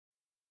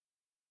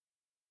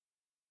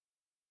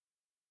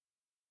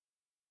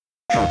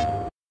We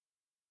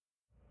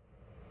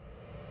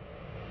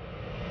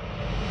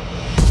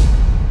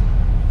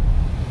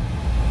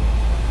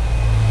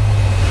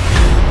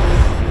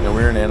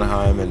were in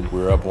Anaheim and we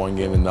were up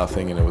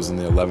 1-0-0, and it was in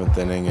the 11th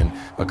inning, and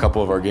a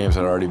couple of our games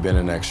had already been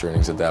in extra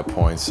innings at that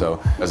point.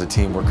 So as a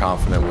team, we're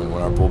confident when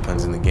our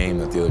bullpen's in the game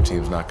that the other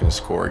team's not going to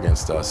score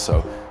against us.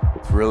 So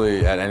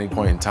really, at any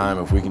point in time,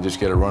 if we can just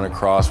get a run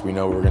across, we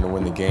know we're going to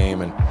win the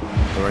game. And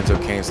Lorenzo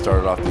Cain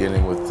started off the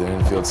inning with an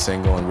infield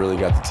single and really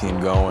got the team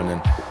going.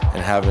 And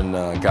having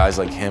guys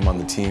like him on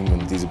the team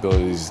with these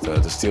abilities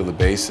to steal the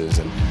bases.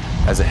 And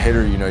as a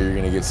hitter, you know you're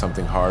going to get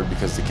something hard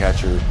because the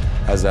catcher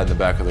has that in the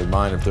back of their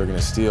mind if they're going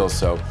to steal.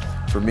 So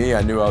for me,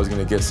 I knew I was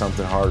going to get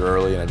something hard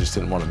early, and I just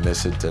didn't want to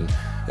miss it. And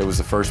it was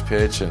the first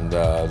pitch, and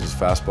just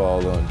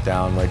fastball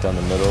down right down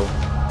the middle.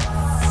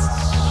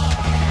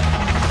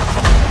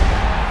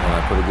 And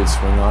I put a good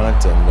swing on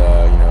it,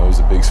 and you know, it was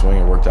a big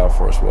swing. It worked out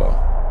for us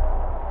well.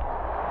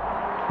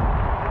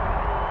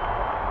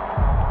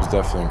 It was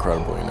definitely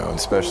incredible, you know,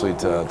 especially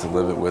to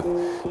live it with,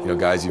 you know,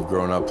 guys you've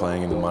grown up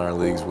playing in the minor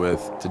leagues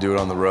with. To do it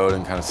on the road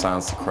and kind of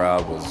silence the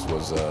crowd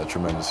was a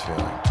tremendous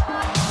feeling.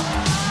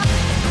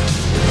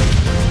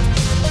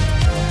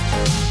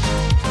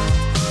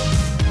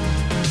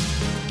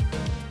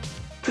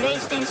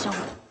 PlayStation